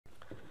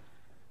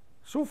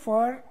So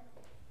far,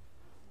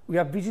 we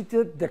have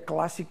visited the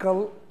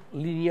classical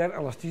linear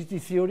elasticity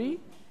theory,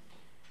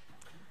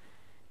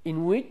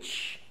 in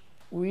which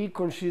we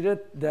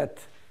considered that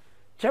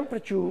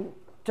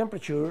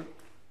temperature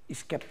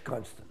is kept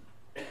constant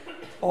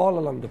all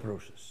along the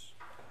process.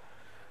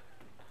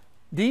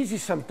 This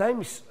is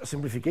sometimes a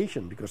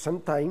simplification, because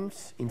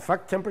sometimes, in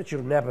fact,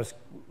 temperature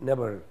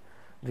never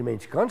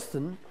remains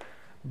constant,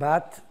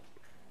 but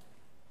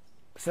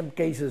in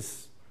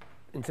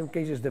some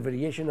cases, the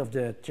variation of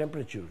the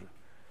temperature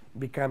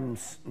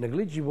becomes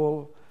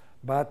negligible,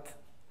 but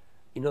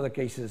in other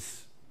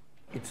cases,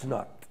 it's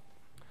not.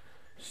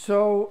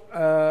 So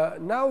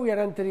now we are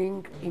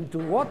entering into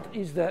what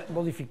are the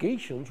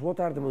modifications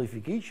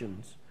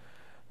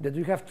that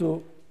we have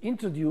to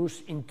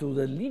introduce into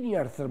the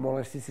linear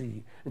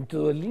thermoelasticity,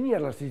 into the linear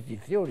elasticity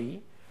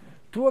theory,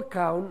 to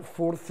account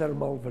for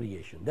thermal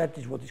variation. That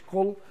is what is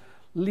called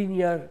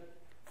linear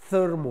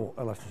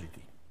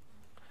thermoelasticity.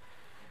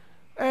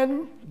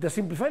 And the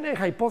simplifying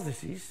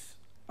hypotheses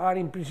are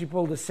in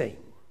principle the same.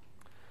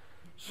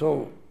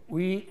 So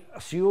we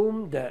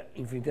assume the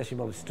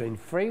infinitesimal strain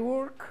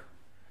framework,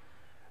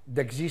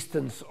 the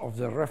existence of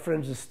the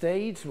reference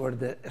states where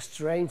the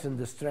strains and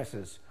the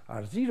stresses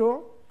are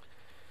zero.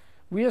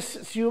 We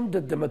assume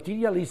that the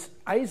material is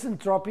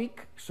isentropic,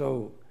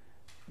 so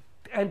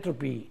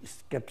entropy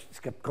is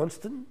kept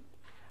constant,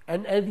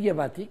 and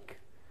adiabatic,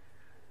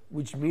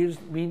 which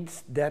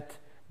means that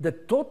the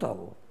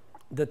total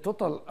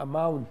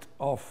amount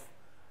of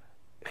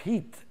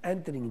heat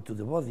entering into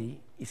the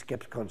body is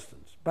kept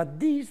constant.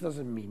 But this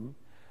doesn't mean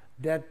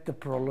that the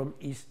problem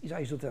is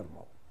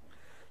isothermal.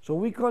 So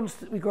we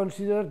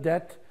consider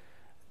that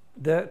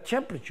the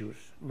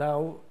temperatures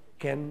now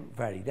can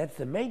vary. That's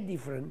the main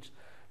difference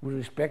with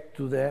respect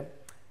to the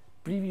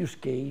previous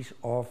case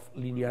of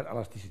linear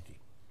elasticity.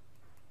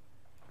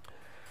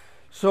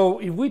 So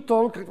if we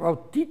talk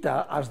about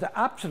theta as the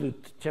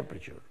absolute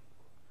temperature,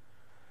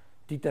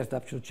 theta is the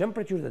absolute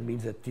temperature, that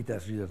means that theta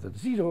is greater than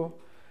zero,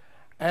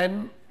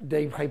 and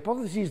the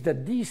hypothesis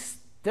that this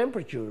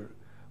temperature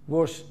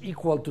was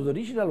equal to the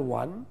original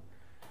one,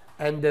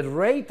 and the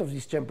rate of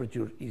this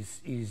temperature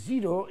is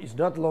zero, is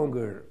not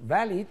longer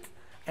valid,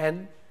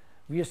 and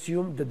we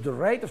assume that the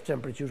rate of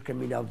temperature can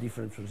be now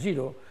different from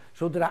zero,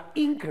 so there are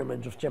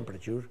increments of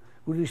temperature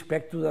with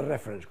respect to the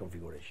reference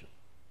configuration.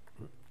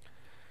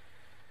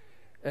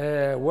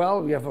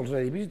 Well, we have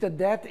already visited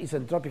that.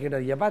 Isentropic and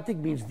adiabatic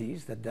means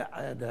this, that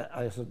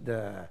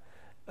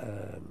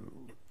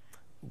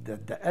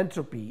the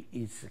entropy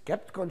is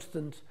kept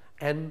constant,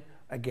 and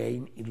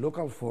again, in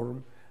local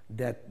form,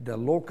 that the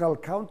local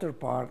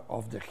counterpart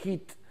of the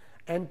heat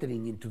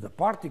entering into the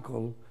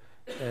particle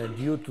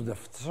due to the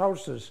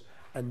sources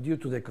and due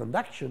to the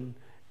conduction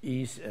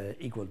is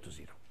equal to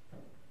zero.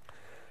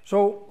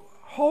 So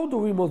how do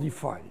we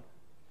modify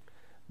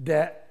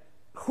the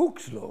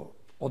Hooke's law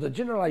or the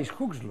generalized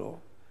Hooke's law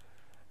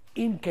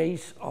in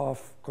case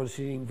of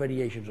considering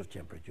variations of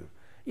temperature?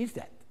 Is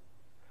that,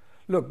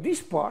 look,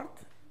 this part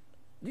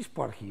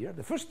here,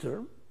 the first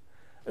term,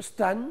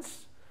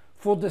 stands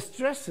for the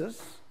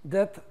stresses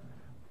that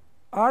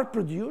are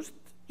produced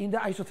in the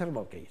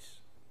isothermal case.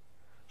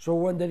 So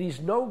when there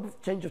is no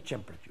change of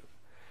temperature.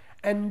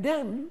 And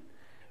then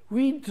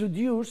we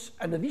introduce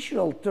an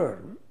additional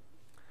term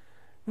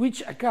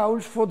which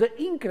accounts for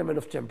the increment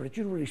of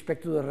temperature with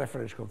respect to the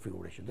reference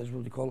configuration. That's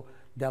what we call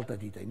delta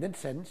theta. In that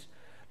sense,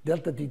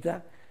 delta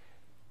theta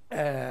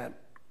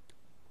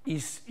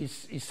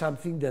is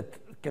something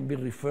that can be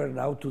referred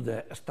now to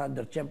the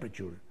standard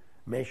temperature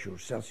measure,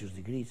 Celsius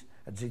degrees,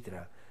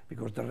 etc.,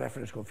 because the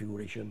reference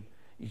configuration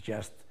is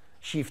just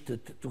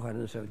shifted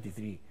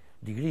 273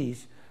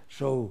 degrees,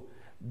 so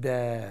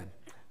the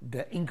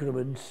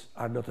increments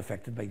are not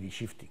affected by the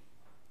shifting.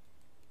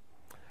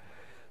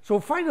 So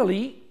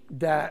finally,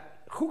 the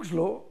Hooke's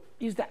law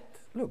is that.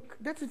 Look,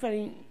 that's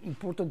very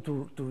important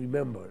to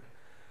remember.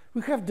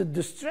 We have that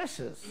the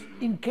stresses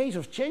in case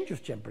of change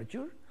of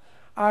temperature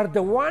are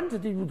the ones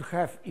that we would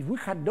have if we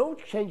had no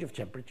change of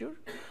temperature,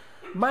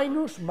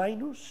 minus,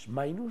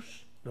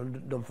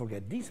 don't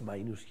forget this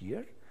minus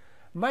here,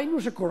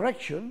 minus a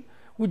correction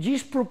which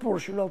is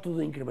proportional to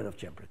the increment of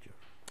temperature.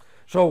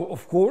 So,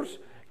 of course,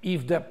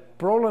 if the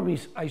problem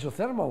is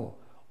isothermal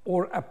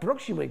or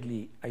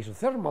approximately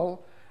isothermal,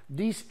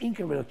 this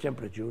increment of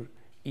temperature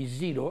is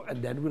zero,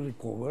 and then we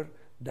recover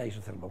the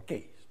isothermal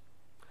case.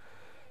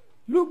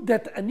 Look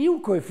that a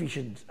new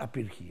coefficient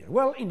appear here.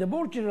 Well, in the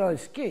more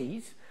generalized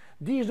case,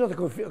 this is not a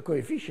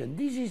coefficient,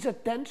 this is a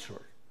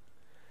tensor.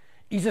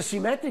 It's a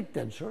symmetric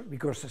tensor,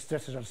 because the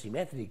stresses are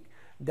symmetric,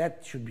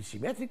 that should be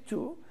symmetric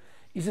too.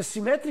 It's a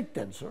symmetric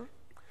tensor,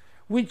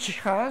 which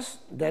has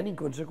then in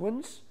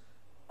consequence,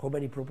 how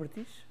many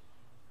properties?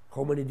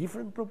 How many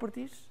different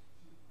properties?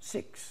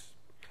 6.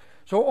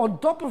 So on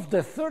top of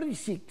the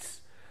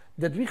 36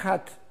 that we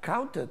had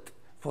counted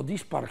for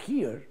this part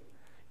here,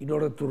 in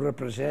order to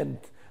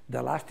represent the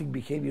elastic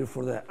behavior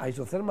for the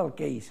isothermal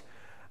case,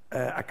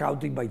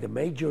 accounting by the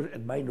major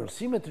and minor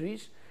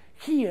symmetries,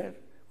 here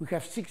we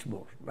have 6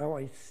 more. Now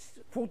it's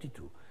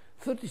 42.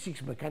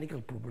 36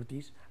 mechanical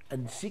properties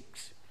and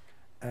 6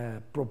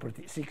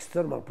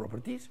 thermal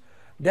properties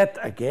that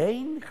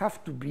again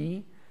have to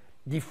be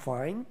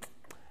defined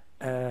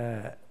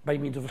by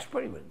means of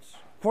experiments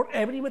for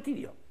every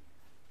material.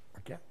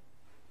 Okay?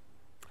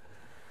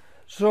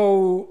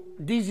 So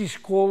this is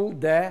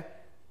called the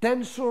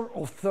tensor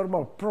of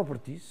thermal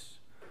properties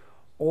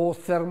or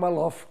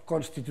thermal of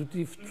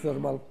constitutive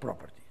thermal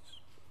properties.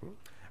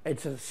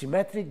 It's a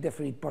symmetric,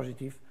 definite,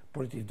 positive,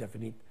 positive,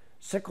 definite,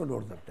 second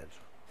order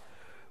tensor.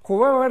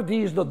 However,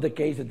 this is not the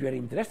case that we are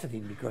interested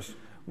in because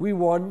we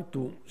want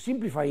to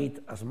simplify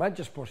it as much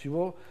as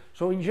possible.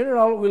 So in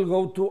general, we'll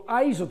go to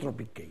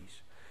isotropic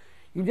case.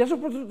 In the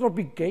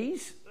isotropic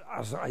case,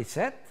 as I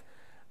said,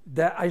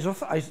 the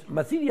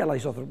material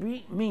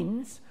isotropy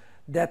means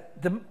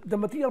that the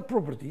material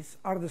properties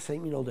are the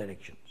same in all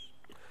directions.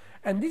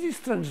 And this is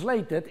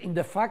translated in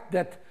the fact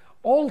that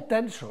all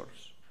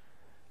tensors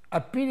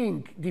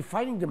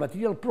defining the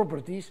material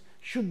properties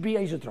should be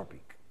isotropic.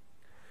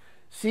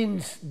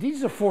 Since this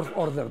is a fourth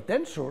order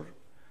tensor,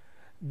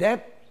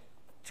 that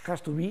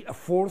has to be a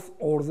fourth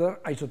order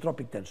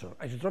isotropic tensor.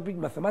 Isotropic,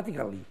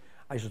 mathematically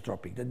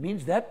isotropic. That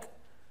means that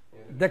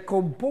the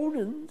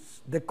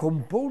components,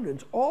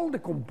 all the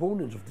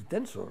components of the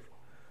tensor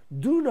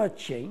do not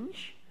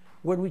change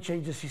when we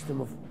change the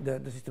system of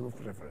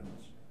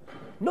reference.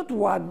 Not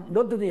one,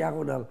 not the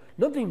diagonal,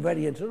 not the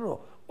invariance,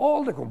 no,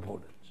 all the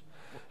components.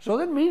 So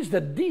that means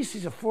that this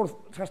is a fourth,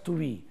 has to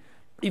be,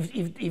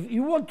 if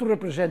you want to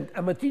represent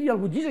a material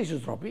which is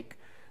isotropic,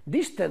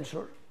 this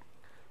tensor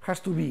has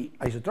to be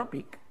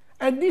isotropic,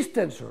 and this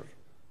tensor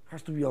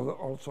has to be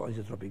also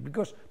isotropic,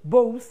 because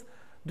both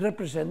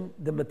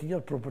represent the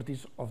material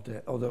properties of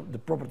the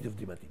property of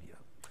the material.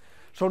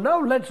 So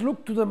now let's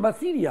look to the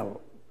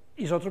material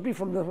isotropy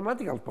from the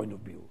mathematical point of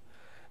view.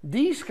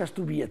 This has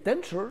to be a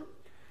tensor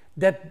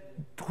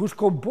whose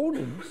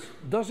components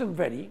doesn't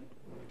vary.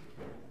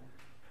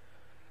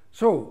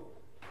 So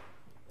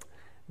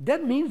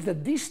that means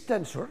that this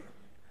tensor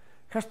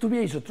has to be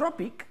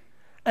isotropic,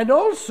 and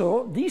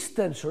also this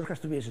tensor has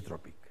to be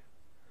isotropic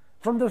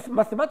from the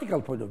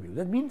mathematical point of view.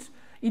 That means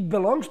it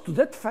belongs to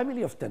that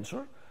family of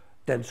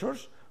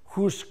tensors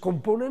whose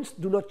components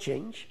do not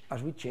change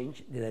as we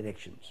change the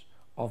directions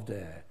of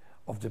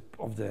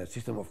the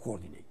system of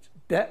coordinates.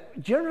 The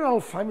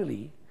general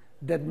family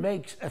that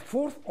makes a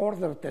fourth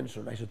order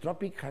tensor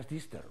isotropic has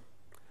this term,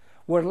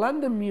 where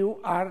lambda mu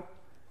are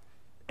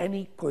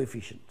any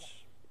coefficients,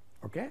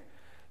 okay?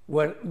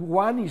 Where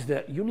 1 is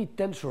the unit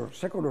tensor,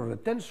 second order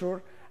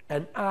tensor,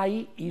 and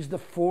I is the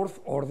fourth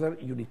order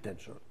unit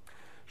tensor.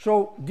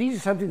 So this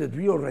is something that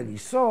we already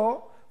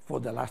saw for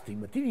the elastic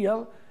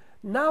material.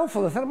 Now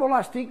for the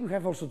thermoelastic, we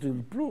have also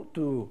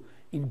to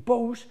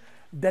impose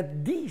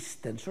that this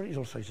tensor is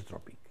also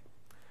isotropic.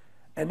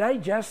 And I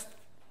just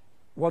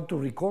want to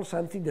recall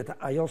something that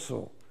I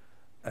also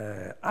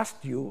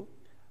asked you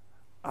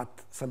at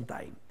some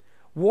time.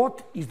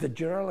 What is the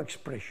general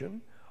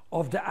expression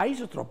of the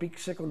isotropic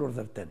second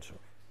order tensor?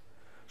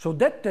 So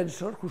that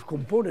tensor whose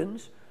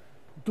components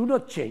do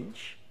not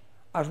change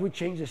as we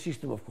change the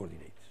system of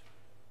coordinates.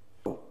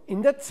 So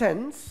in that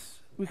sense,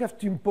 we have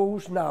to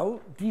impose now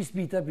this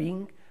beta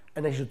being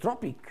an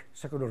isotropic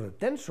second order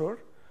tensor,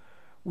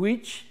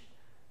 which,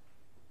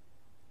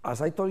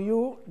 as I told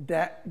you,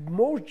 the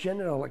most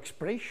general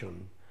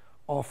expression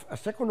of a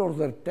second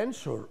order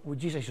tensor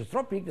which is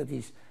isotropic, that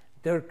is,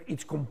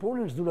 its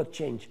components do not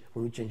change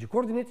when we change the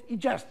coordinates, is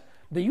just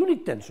the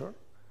unit tensor,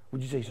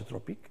 which is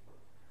isotropic.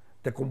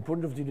 The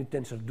component of the unit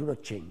tensor do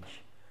not change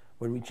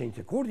when we change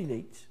the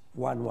coordinates,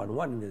 1, 1,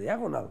 1 in the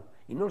diagonal,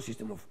 in our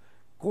system of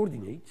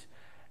coordinates,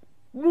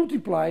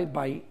 multiplied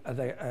by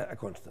a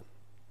constant.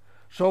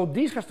 So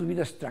this has to be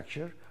the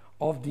structure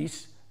of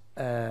this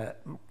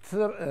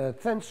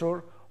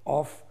tensor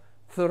of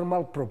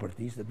thermal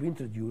properties that we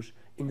introduce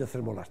in the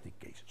thermoelastic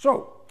case.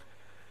 So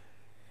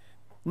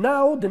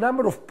now the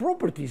number of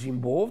properties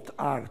involved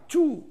are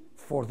 2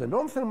 for the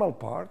non-thermal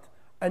part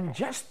and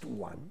just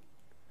one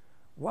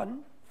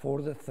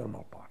for the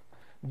thermal part.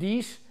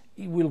 This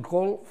will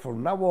call,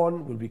 from now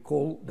on, will be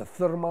called the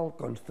thermal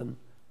constant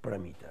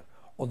parameter,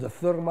 or the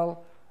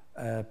thermal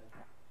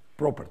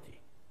property.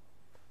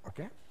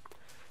 Okay?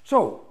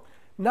 So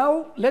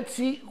now let's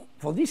see,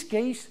 for this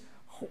case,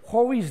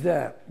 how is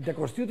the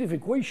constitutive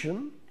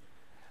equation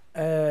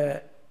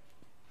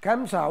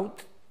comes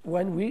out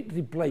when we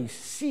replace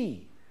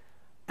C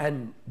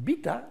and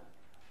beta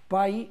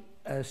by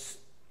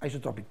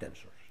isotropic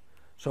tensors.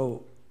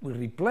 So we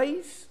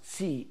replace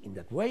C in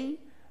that way,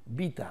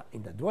 beta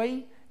in that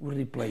way, we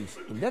replace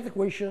in that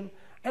equation,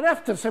 and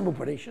after some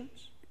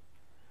operations,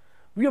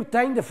 we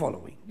obtain the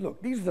following.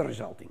 Look, this is the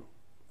resulting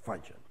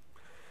function.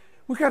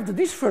 We have that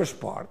this first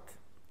part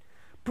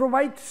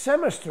provides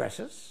some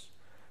stresses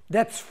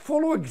that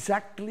follow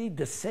exactly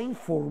the same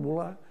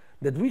formula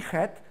that we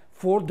had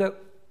for the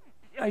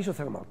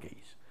isothermal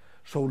case.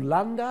 So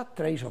lambda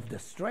trace of the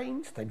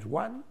strains times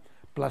 1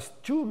 plus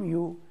 2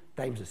 mu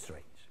times the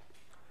strains.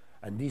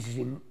 And this is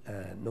in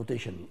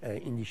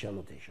initial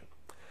notation.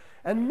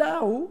 And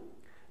now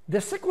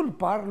the second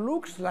part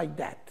looks like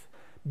that.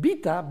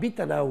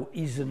 Beta now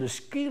is a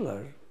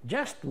scalar,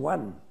 just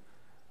one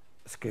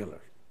scalar,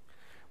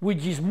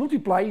 which is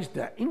multiplies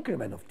the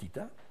increment of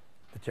theta,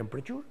 the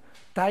temperature,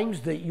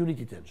 times the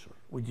unity tensor,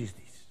 which is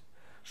this.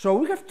 So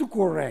we have to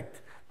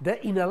correct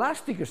the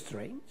inelastic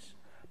strains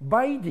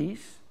by this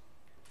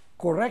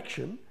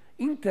correction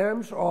in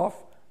terms of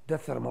the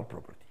thermal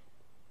property.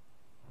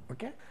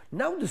 Okay?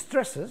 Now the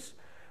stresses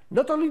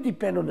not only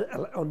depend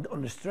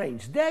on the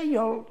strains, they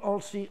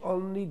also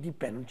only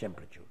depend on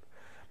temperature.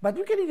 But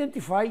we can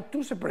identify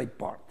two separate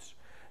parts.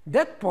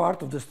 That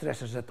part of the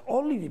stresses that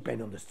only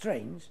depend on the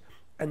strains,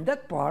 and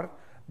that part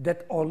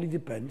that only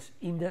depends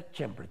in the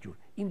temperature,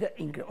 on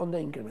the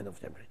increment of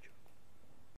temperature.